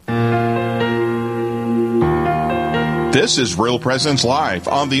This is Real Presence Live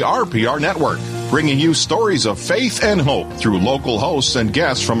on the RPR Network, bringing you stories of faith and hope through local hosts and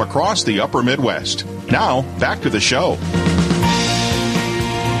guests from across the upper Midwest. Now, back to the show.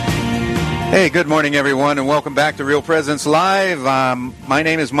 Hey, good morning, everyone, and welcome back to Real Presence Live. My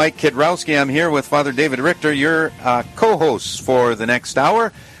name is Mike Kidrowski. I'm here with Father David Richter, your co-hosts for the next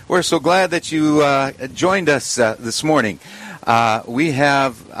hour. We're so glad that you joined us this morning. We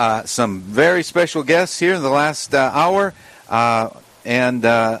have some very special guests here in the last hour, and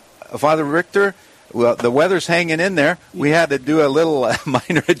Father Richter, well, the weather's hanging in there. We had to do a little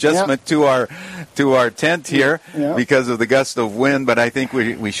minor adjustment to our tent here because of the gust of wind, but I think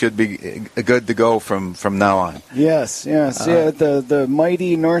we should be good to go from now on. Yes. The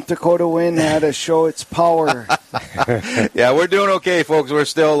mighty North Dakota wind had to show its power. Yeah, we're doing okay, folks. We're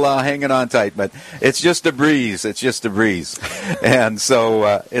still hanging on tight, but it's just a breeze. And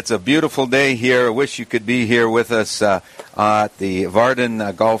so it's a beautiful day here. I wish you could be here with us at the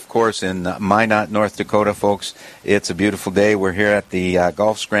Varden Golf Course in Minot, North Dakota, folks. It's a beautiful day. We're here at the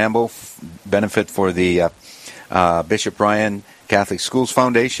Golf Scramble benefit for the Bishop Bryan Catholic Schools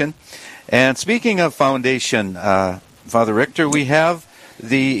Foundation. And speaking of foundation, Father Richter, we have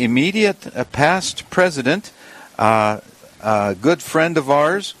the immediate past president, a good friend of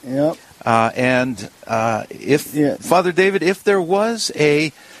ours. Yep. Father David, if there was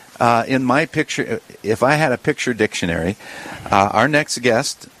in my picture, if I had a picture dictionary, our next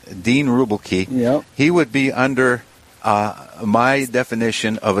guest, Dean Rubelke, he would be under my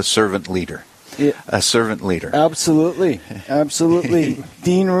definition of a servant leader. A servant leader. Absolutely.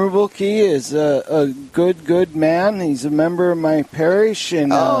 Dean Rubelke is a good man. He's a member of my parish,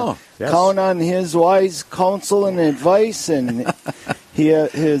 and count on his wise counsel and advice. And he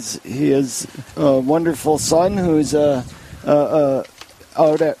has a wonderful son who's out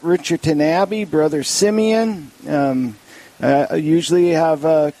at Richardson Abbey, Brother Simeon. Usually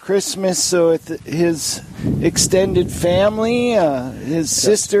have Christmas with his extended family. His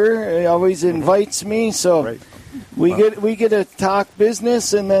sister always invites me, so we get to talk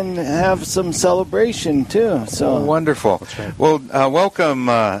business and then have some celebration too. So wonderful. Right. Well, welcome,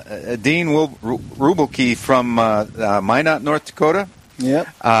 Dean Rubelke from Minot, North Dakota. Yep.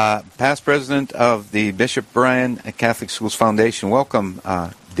 Past president of the Bishop Bryan Catholic Schools Foundation. Welcome,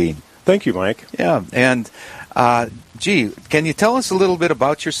 Dean. Thank you, Mike. Yeah, and can you tell us a little bit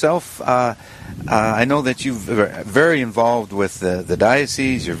about yourself? I know that you're very involved with the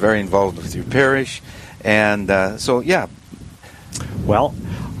diocese. You're very involved with your parish, and Well,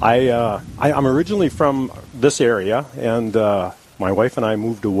 I'm originally from this area, and my wife and I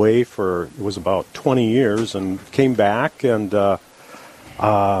moved away for it was about 20 years, and came back, and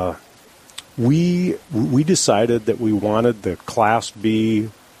we decided that we wanted the Class B.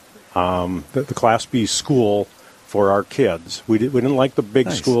 The Class B school for our kids. We didn't like the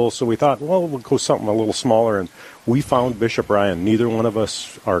big school, so we thought, well, we'll go something a little smaller, and we found Bishop Bryan. Neither one of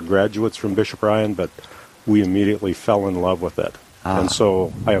us are graduates from Bishop Bryan, but we immediately fell in love with it. And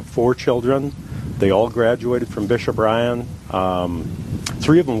so I have 4 children. They all graduated from Bishop Bryan.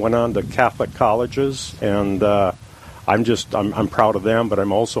 3 of them went on to Catholic colleges, and I'm proud of them, but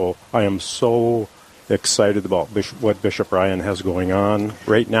I am so excited about what Bishop Bryan has going on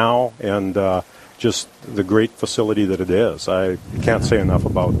right now, and just the great facility that it is. I can't say enough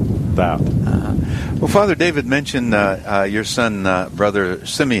about that. Well, Father David mentioned your son, Brother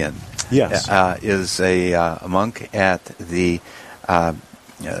Simeon. Yes. Is a monk at the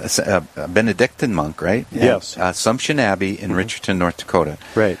Benedictine monk, right? Yes. Assumption Abbey in Richardson, North Dakota.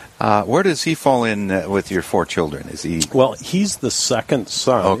 Right. Where does he fall in with your 4 children? Is he? Well, he's the second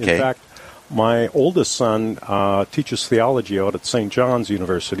son. Okay. In fact, my oldest son teaches theology out at St. John's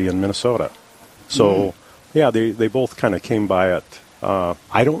University in Minnesota. So, they both kind of came by it.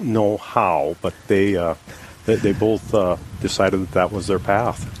 I don't know how, but they both decided that was their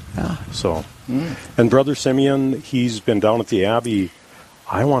path. So, and Brother Simeon, he's been down at the Abbey.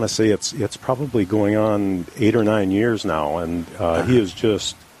 I want to say it's probably going on 8 or 9 years now, and he is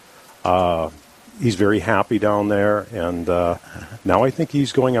just he's very happy down there, and now I think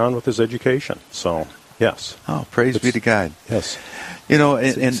he's going on with his education. So, yes. Oh, praise be to God. Yes. You know,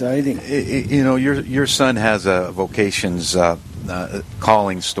 it's exciting. Your son has a vocations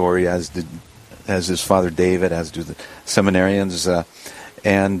calling story, as his father David, as do the seminarians,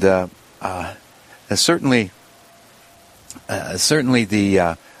 and certainly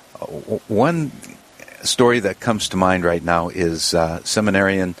the one story that comes to mind right now is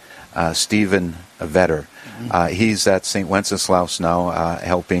seminarian Stephen Vetter. He's at St. Wenceslaus now,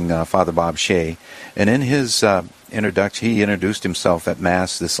 helping Father Bob Shea, and in his introduction. He introduced himself at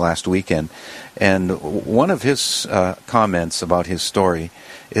Mass this last weekend, and one of his comments about his story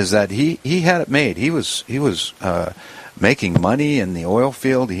is that he had it made. He was making money in the oil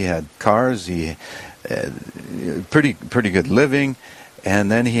field. He had cars. He pretty good living,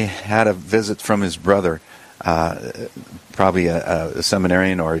 and then he had a visit from his brother, probably a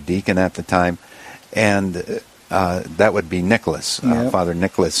seminarian or a deacon at the time, and that would be Nicholas, Father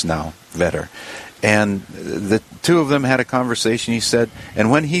Nicholas now, Vetter. And the two of them had a conversation, he said, and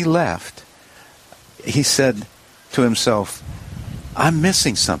when he left, he said to himself, I'm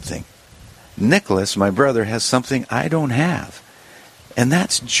missing something. Nicholas, my brother, has something I don't have. And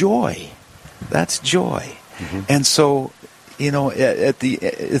that's joy. That's joy. Mm-hmm. And so,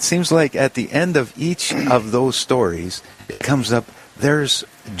 it seems like at the end of each of those stories, it comes up, there's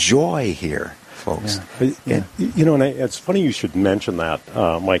joy here, folks. Yeah. And it's funny you should mention that,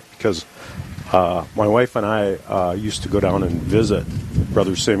 Mike, because my wife and I used to go down and visit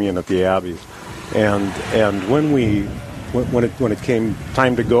Brother Simeon at the Abbey, and when it came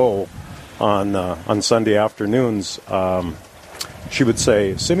time to go on Sunday afternoons, she would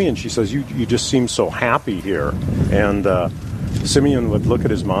say, Simeon, she says, you just seem so happy here. And Simeon would look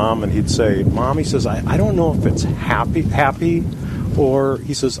at his mom and he'd say, Mom, he says, I don't know if it's happy, or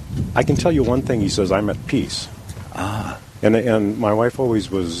he says, I can tell you one thing, he says, I'm at peace. And my wife always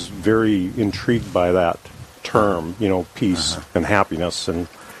was very intrigued by that term, peace and happiness, and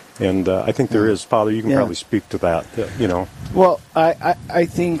I think there is. Father, you can probably speak to that, Well, I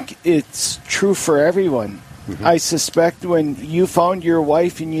think it's true for everyone. Mm-hmm. I suspect when you found your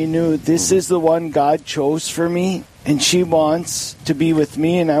wife and you knew this is the one God chose for me, and she wants to be with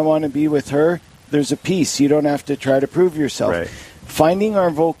me and I want to be with her, there's a peace. You don't have to try to prove yourself. Right. Finding our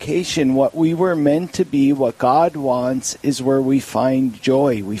vocation, what we were meant to be, what God wants, is where we find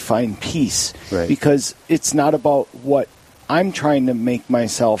joy, we find peace. Right. Because it's not about what I'm trying to make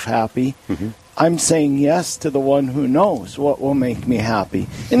myself happy. Mm-hmm. I'm saying yes to the one who knows what will make me happy.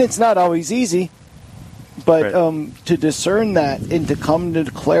 And it's not always easy, but to discern that and to come to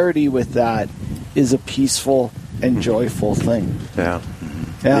clarity with that is a peaceful and joyful thing. Yeah.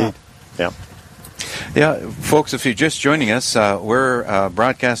 Yeah. Yeah. Yeah, folks, if you're just joining us, we're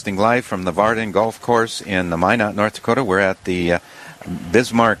broadcasting live from the Varden Golf Course in Minot, North Dakota. We're at the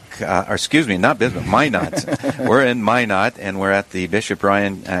Minot. We're in Minot, and we're at the Bishop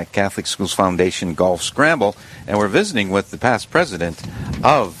Ryan Catholic Schools Foundation Golf Scramble, and we're visiting with the past president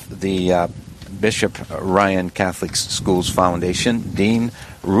of the Bishop Ryan Catholic Schools Foundation, Dean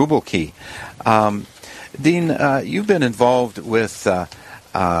Rubelke. Dean, you've been involved with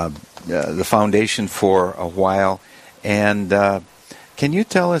the foundation for a while, and can you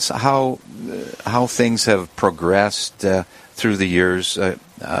tell us how things have progressed through the years?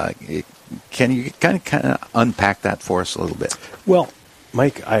 Can you kind of unpack that for us a little bit? Well,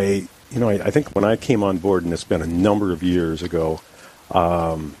 Mike, I think when I came on board, and it's been a number of years ago,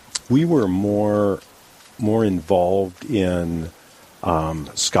 we were more involved in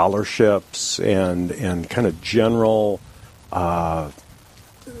scholarships and kind of general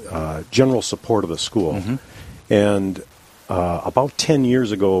support of the school. Mm-hmm. And about 10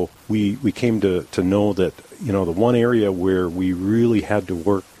 years ago, we came to know that, the one area where we really had to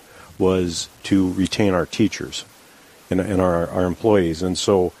work was to retain our teachers and our employees. And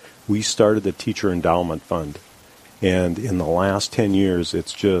so we started the Teacher Endowment Fund. And in the last 10 years,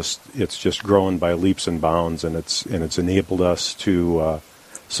 it's just grown by leaps and bounds, and it's enabled us to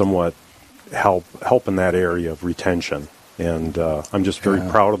somewhat help in that area of retention. And I'm just very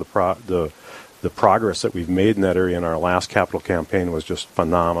proud of the progress that we've made in that area. And our last capital campaign was just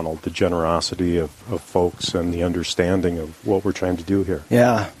phenomenal. The generosity of folks and the understanding of what we're trying to do here.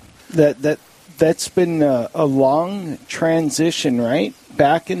 Yeah, that's been a long transition, right?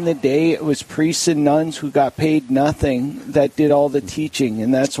 Back in the day, it was priests and nuns who got paid nothing that did all the teaching,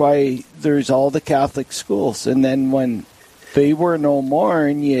 and that's why there's all the Catholic schools. And then when they were no more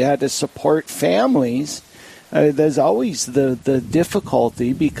and you had to support families, there's always the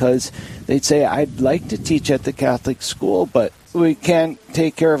difficulty, because they'd say, I'd like to teach at the Catholic school, but we can't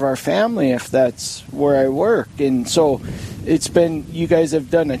take care of our family if that's where I work. And so you guys have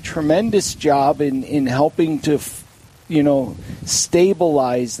done a tremendous job in helping to,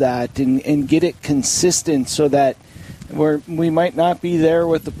 stabilize that and get it consistent, so that we might not be there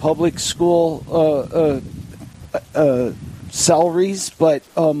with the public school salaries, but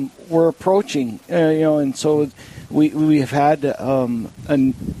we're approaching, and so we have had a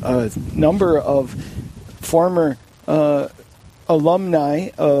number of former alumni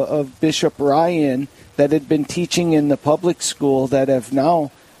of Bishop Ryan that had been teaching in the public school that have now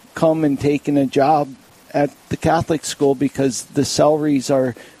come and taken a job at the Catholic school because the salaries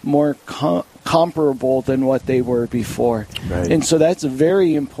are more comparable than what they were before. Right. And so that's a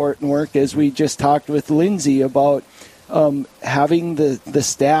very important work, as we just talked with Lindsay about having the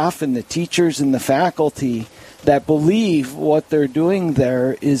staff and the teachers and the faculty that believe what they're doing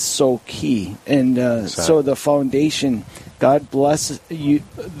there is so key. And so the foundation, God bless you,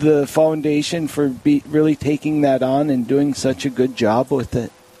 the foundation for really taking that on and doing such a good job with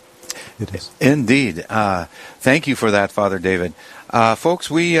it. It is. Indeed. Thank you for that, Father David. Folks,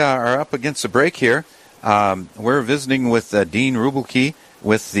 we are up against a break here. We're visiting with Dean Rubelke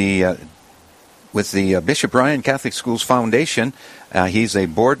with the Bishop Ryan Catholic Schools Foundation. He's a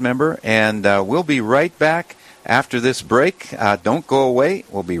board member, and we'll be right back after this break. Don't go away.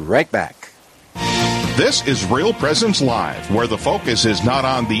 We'll be right back. This is Real Presence Live, where the focus is not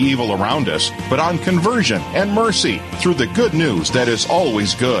on the evil around us, but on conversion and mercy through the good news that is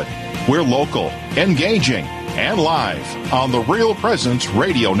always good. We're local, engaging, and live on the Real Presence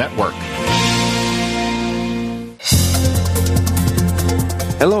Radio Network.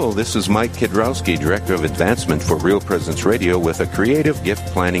 Hello, this is Mike Kidrowski, Director of Advancement for Real Presence Radio, with a creative gift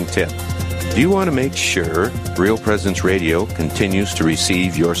planning tip. Do you want to make sure Real Presence Radio continues to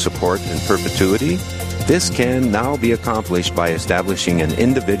receive your support in perpetuity? This can now be accomplished by establishing an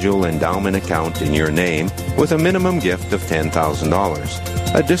individual endowment account in your name with a minimum gift of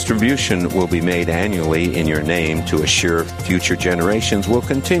 $10,000. A distribution will be made annually in your name to assure future generations will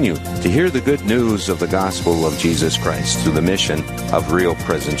continue to hear the good news of the gospel of Jesus Christ through the mission of Real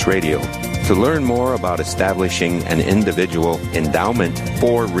Presence Radio. To learn more about establishing an individual endowment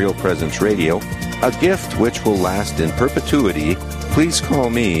for Real Presence Radio, a gift which will last in perpetuity, please call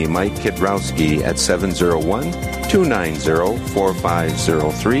me, Mike Kidrowski, at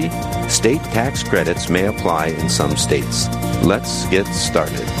 701-290-4503. State tax credits may apply in some states. Let's get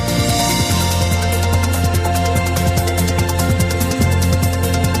started.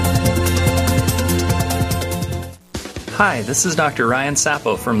 Hi, this is Dr. Ryan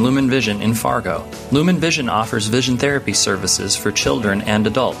Sappo from Lumen Vision in Fargo. Lumen Vision offers vision therapy services for children and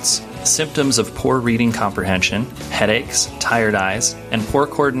adults. Symptoms of poor reading comprehension, headaches, tired eyes, and poor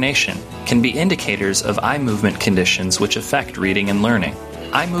coordination can be indicators of eye movement conditions which affect reading and learning.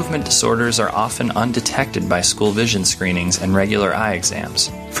 Eye movement disorders are often undetected by school vision screenings and regular eye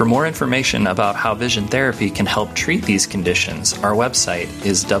exams. For more information about how vision therapy can help treat these conditions, our website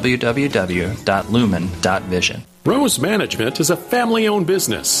is www.lumen.vision. Rose Management is a family-owned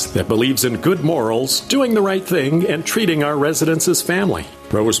business that believes in good morals, doing the right thing, and treating our residents as family.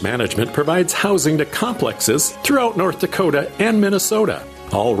 Rose Management provides housing to complexes throughout North Dakota and Minnesota.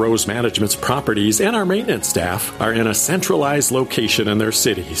 All Rose Management's properties and our maintenance staff are in a centralized location in their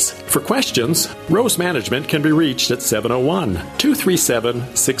cities. For questions, Rose Management can be reached at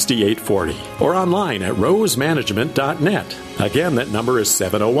 701-237-6840 or online at rosemanagement.net. Again, that number is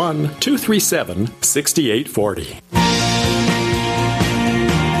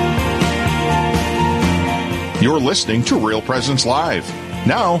 701-237-6840. You're listening to Real Presence Live.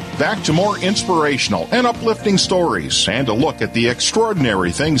 Now, back to more inspirational and uplifting stories and a look at the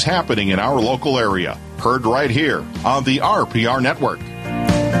extraordinary things happening in our local area. Heard right here on the RPR Network.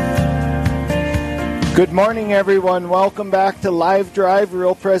 Good morning, everyone. Welcome back to Live Drive,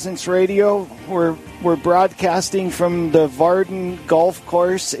 Real Presence Radio. We're broadcasting from the Varden Golf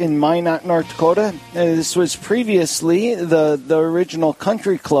Course in Minot, North Dakota. This was previously the original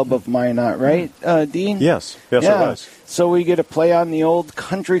country club of Minot, right, Dean? Yes, it was. So we get to play on the old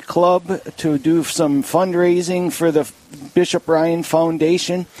country club to do some fundraising for the Bishop Ryan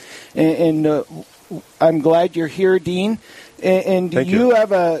Foundation. And I'm glad you're here, Dean. And you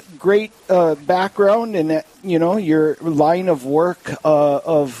have a great background in your line of work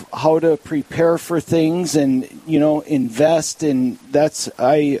of how to prepare for things and invest, and that's,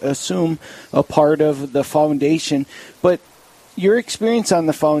 I assume, a part of the foundation. But your experience on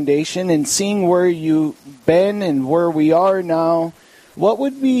the foundation and seeing where you've been and where we are now, what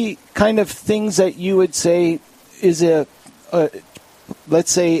would be kind of things that you would say is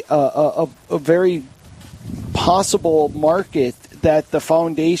let's say a very possible market that the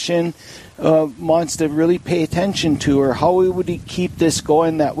foundation wants to really pay attention to, or how would we keep this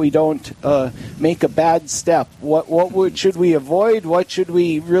going that we don't make a bad step? What should we avoid? What should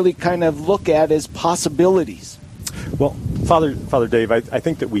we really kind of look at as possibilities? Well, Father Dave, I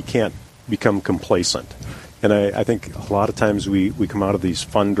think that we can't become complacent. And I think a lot of times we come out of these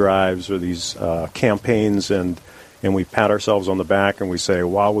fund drives or these campaigns and we pat ourselves on the back and we say,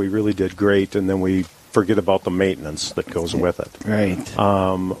 wow, we really did great, and then we forget about the maintenance that goes with it. Right.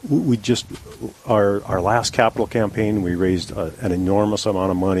 We just, our last capital campaign, we raised an enormous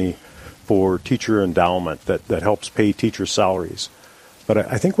amount of money for teacher endowment that helps pay teacher salaries. But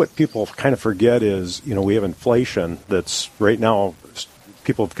I think what people kind of forget is, we have inflation that's right now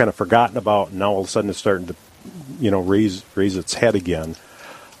people have kind of forgotten about, and now all of a sudden it's starting to, raise its head again.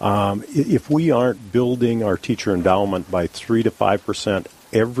 If we aren't building our teacher endowment by 3 to 5%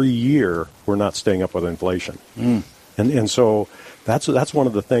 every year, we're not staying up with inflation. And so that's one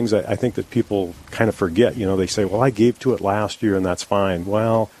of the things I think that people kind of forget. They say, well, I gave to it last year and that's fine.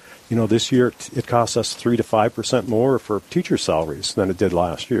 Well, this year it costs us 3 to 5% more for teacher salaries than it did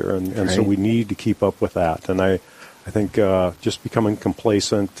last year. And right. So we need to keep up with that. And I think just becoming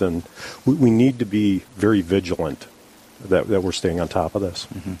complacent, and we need to be very vigilant that we're staying on top of this.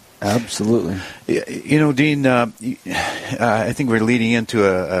 Mm-hmm. Absolutely. Dean, I think we're leading into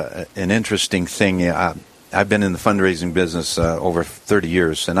an interesting thing. I've been in the fundraising business over 30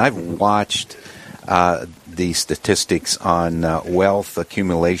 years, and I've watched the statistics on wealth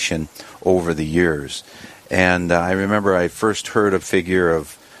accumulation over the years. And I remember I first heard a figure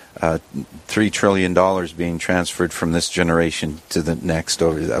of $3 trillion being transferred from this generation to the next.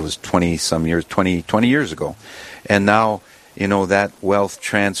 That was 20 years ago. And now, that wealth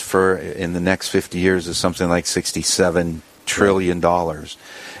transfer in the next 50 years is something like $67 trillion.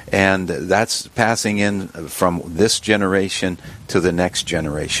 And that's passing in from this generation to the next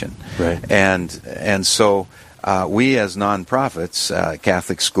generation. Right. And so we as nonprofits,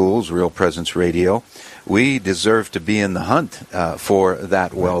 Catholic Schools, Real Presence Radio, we deserve to be in the hunt for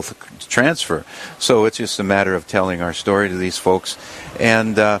that wealth transfer. So it's just a matter of telling our story to these folks.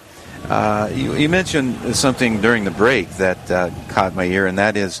 And you mentioned something during the break that caught my ear, and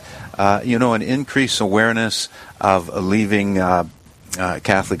that is, an increased awareness of leaving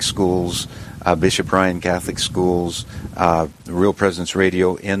Catholic schools, Bishop Ryan Catholic Schools, Real Presence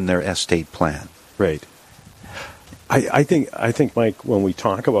Radio in their estate plan. Right. I think, Mike, when we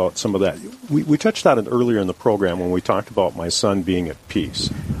talk about some of that, we touched on it earlier in the program when we talked about my son being at peace,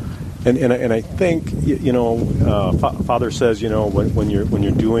 and I think Father says when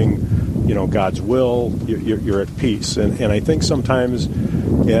you're doing God's will, you're at peace, and I think sometimes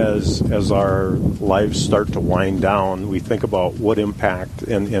as our lives start to wind down, we think about what impact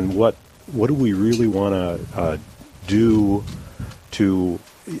and what do we really want to do to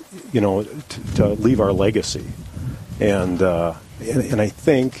leave our legacy. And I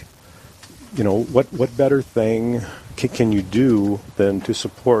think, what better thing can you do than to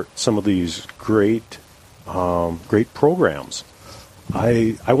support some of these great programs?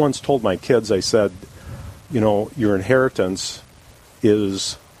 I once told my kids, I said, your inheritance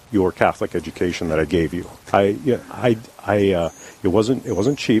is your Catholic education that I gave you. It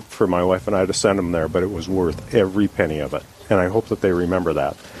wasn't cheap for my wife and I to send them there, but it was worth every penny of it. And I hope that they remember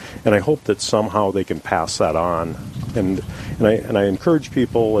that. And I hope that somehow they can pass that on. And I encourage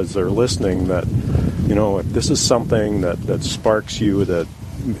people as they're listening that, if this is something that sparks you, that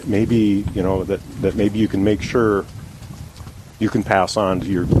maybe, that maybe you can make sure you can pass on to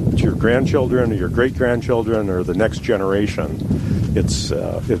your grandchildren or your great-grandchildren or the next generation. It's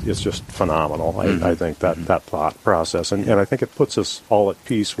just phenomenal. I think that thought process, and I think it puts us all at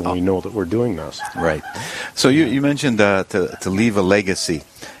peace when we know that we're doing this. Right. So you mentioned to leave a legacy,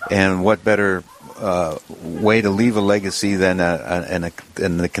 and what better way to leave a legacy than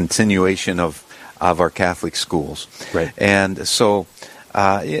in the continuation of our Catholic schools. Right. And so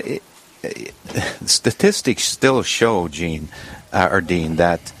statistics still show, Dean,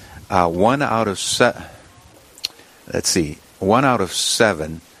 that 1 out of 7. Let's see. 1 out of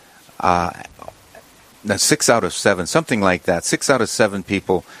 7, 6 out of 7, something like that. 6 out of 7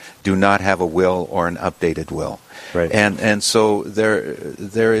 people do not have a will or an updated will. Right. And so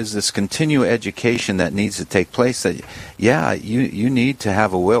there is this continual education that needs to take place. That you need to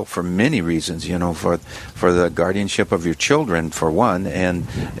have a will for many reasons. For the guardianship of your children, for one, and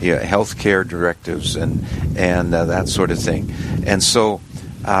health care directives and that sort of thing. And so.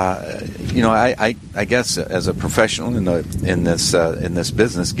 I guess as a professional in this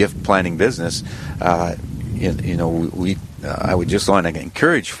business, gift planning business, I would just want to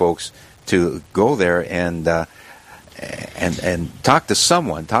encourage folks to go there and talk to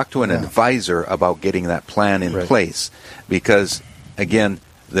someone, talk to an advisor about getting that plan in place, because again,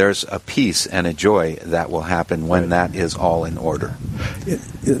 there's a peace and a joy that will happen when that is all in order.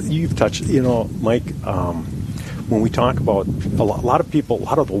 You've touched, Mike. When we talk about a lot of people, a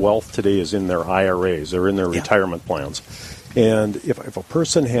lot of the wealth today is in their IRAs, they're in their retirement plans. And if a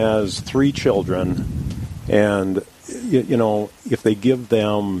person has 3 children, and if they give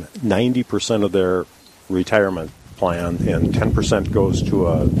them 90% of their retirement plan and 10% goes to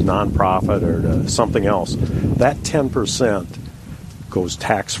a nonprofit or to something else, that 10% goes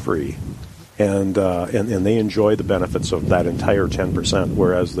tax-free and they enjoy the benefits of that entire 10%,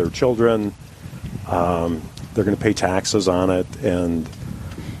 whereas their children, they're going to pay taxes on it, and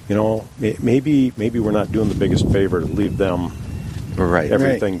maybe we're not doing the biggest favor to leave them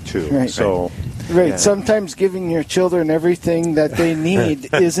everything too. Right. So. Right. Yeah. Sometimes giving your children everything that they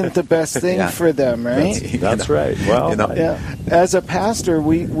need isn't the best thing for them, right? That's right. Well, as a pastor,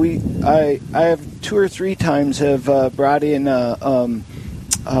 I have 2 or 3 times have brought in a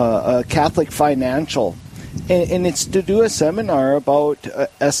Catholic financial, and it's to do a seminar about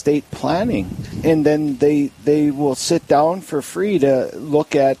estate planning, and then they will sit down for free to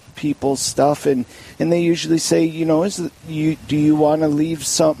look at people's stuff, and they usually say, do you want to leave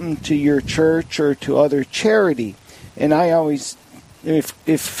something to your church or to other charity? And I always,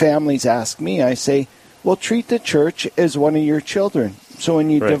 if families ask me, I say, well, treat the church as one of your children. So when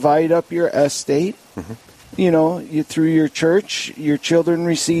you divide up your estate, you through your church, your children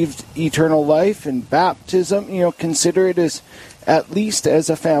received eternal life and baptism. Consider it as at least as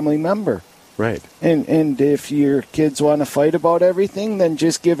a family member. Right. And if your kids want to fight about everything, then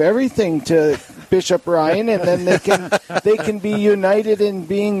just give everything to Bishop Ryan, and then they can be united in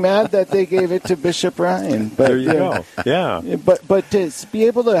being mad that they gave it to Bishop Ryan. But, there you go. Yeah. But to be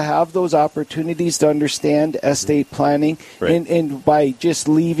able to have those opportunities to understand estate planning, and by just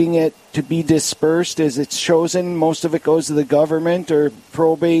leaving it to be dispersed as it's chosen, most of it goes to the government or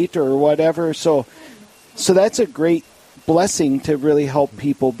probate or whatever. So that's a great blessing to really help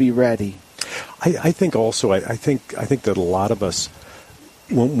people be ready. I think also, I think that a lot of us,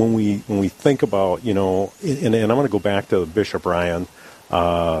 when we think about, and I'm going to go back to Bishop Ryan,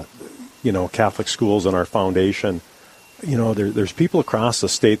 Catholic schools and our foundation, there's people across the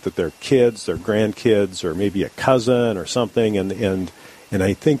state that their kids, their grandkids, or maybe a cousin or something, and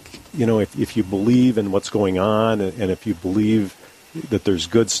I think, if you believe in what's going on, and if you believe that there's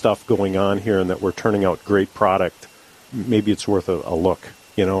good stuff going on here and that we're turning out great product, maybe it's worth a look.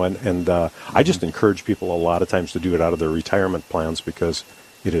 I just encourage people a lot of times to do it out of their retirement plans, because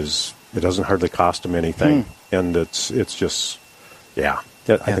it doesn't hardly cost them anything, and it's just, I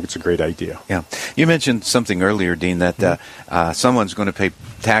think it's a great idea. Yeah, you mentioned something earlier, Dean, that someone's going to pay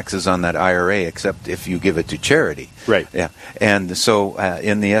taxes on that IRA, except if you give it to charity. Right. Yeah, and so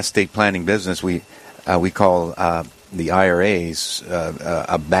in the estate planning business, we call the IRAs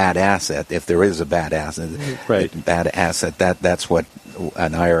a bad asset, if there is a bad asset. Right. Bad asset. That's what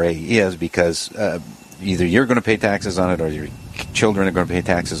an IRA is, because either you're going to pay taxes on it or your children are going to pay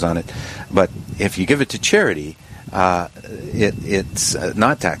taxes on it. But if you give it to charity, it's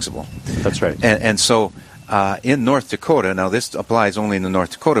not taxable. That's right. And so in North Dakota, now this applies only in the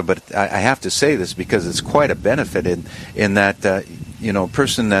North Dakota, but I have to say this because it's quite a benefit in that a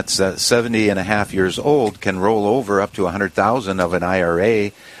person that's 70 and a half years old can roll over up to $100,000 of an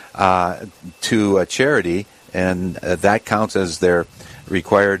IRA to a charity, and that counts as their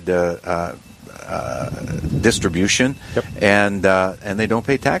required distribution, and they don't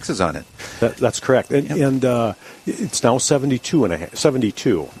pay taxes on it. That's correct, and it's now 72.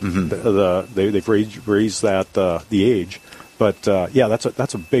 Mm-hmm. They've raised that the age, but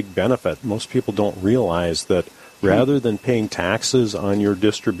that's a big benefit. Most people don't realize that rather than paying taxes on your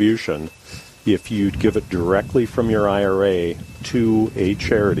distribution, if you give it directly from your IRA to a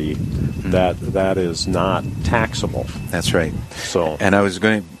charity, that is not taxable. That's right. So, and I was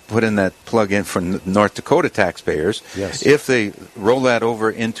going to put in that plug in for North Dakota taxpayers. Yes. If they roll that over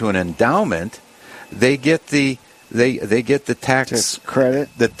into an endowment, they get the tax credit.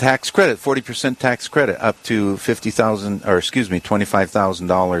 The tax credit, 40% tax credit, up to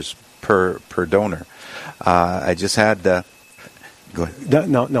 $25,000 per donor. I just had. Go ahead.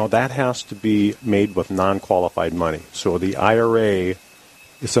 No, that has to be made with non-qualified money. So the IRA,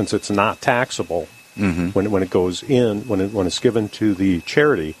 since it's not taxable, when it goes in, when it's given to the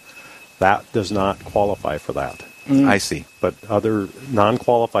charity, that does not qualify for that. I see. But other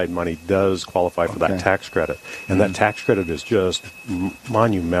non-qualified money does qualify for that tax credit, and that tax credit is just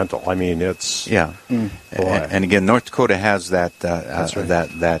monumental. I mean, it's and again, North Dakota has that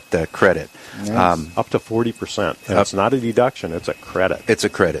that credit. Nice. Up to 40%. And it's not a deduction; it's a credit. It's a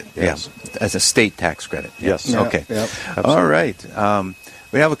credit. Yes. Yeah, as a state tax credit. Yes. Yeah, Okay. yep. All right.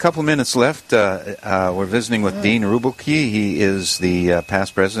 We have a couple minutes left. We're visiting with Dean Ruebelke. He is the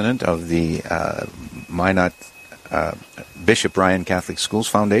past president of the Minot Bishop Ryan Catholic Schools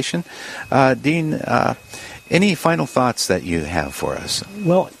Foundation. Dean, any final thoughts that you have for us?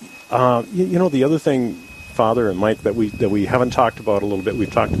 Well, the other thing Father and Mike, that we haven't talked about a little bit.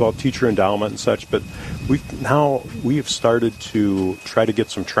 We've talked about teacher endowment and such, but we've started to try to get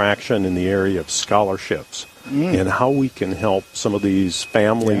some traction in the area of scholarships and how we can help some of these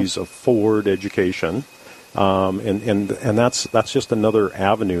families afford education. And that's just another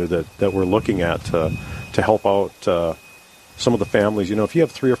avenue that we're looking at to help out some of the families. You know, if you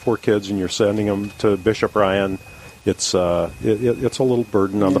have 3 or 4 kids and you're sending them to Bishop Ryan, it's a little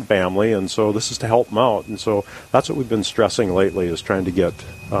burden on the family, and so this is to help them out. And so that's what we've been stressing lately, is trying to get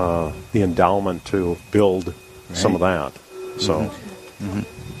the endowment to build some of that. So,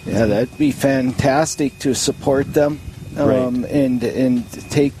 yeah, that'd be fantastic to support them. And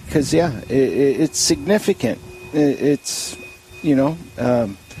take, because it's significant. It's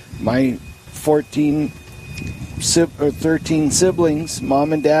my 13 siblings,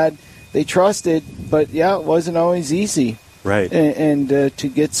 mom and dad, they trusted, but it wasn't always easy. Right. And to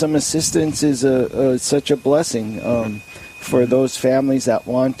get some assistance is such a blessing for those families that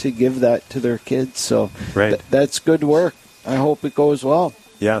want to give that to their kids. So that's good work. I hope it goes well.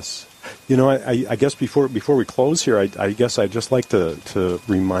 Yes. You know, I guess before we close here, I guess I'd just like to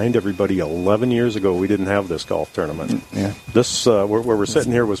remind everybody, 11 years ago, we didn't have this golf tournament. Yeah. This, where we're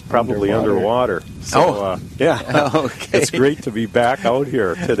sitting here, was probably underwater. So, Okay. It's great to be back out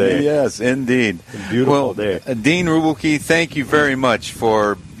here today. Yes, indeed. Beautiful day. Dean Rubelke, thank you very much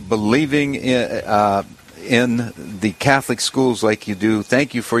for believing in the Catholic schools like you do.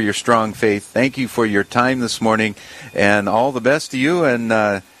 Thank you for your strong faith. Thank you for your time this morning, and all the best to you. And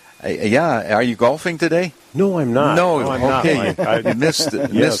are you golfing today? No, I'm not. No, I'm okay. not. You missed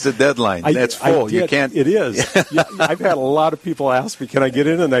the deadline. That's full. You can't. It is. I've had a lot of people ask me, "Can I get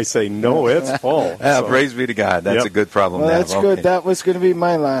in?" And I say, "No, it's full." So. Praise be to God. That's a good problem. Well, to that's have. good. Okay. That was going to be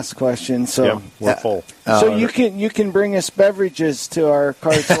my last question. So we're full. So you can bring us beverages to our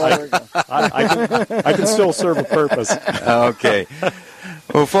carts while we're gone. I can still serve a purpose. Okay.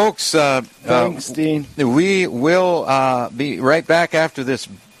 Well, folks, thanks, Dean. We will be right back after this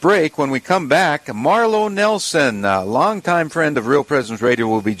break. When we come back, Marlo Nelson, a longtime friend of Real Presence Radio,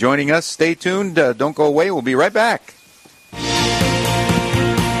 will be joining us. Stay tuned. Don't go away. We'll be right back.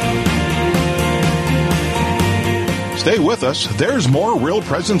 Stay with us. There's more Real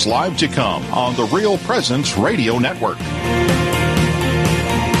Presence Live to come on the Real Presence Radio Network.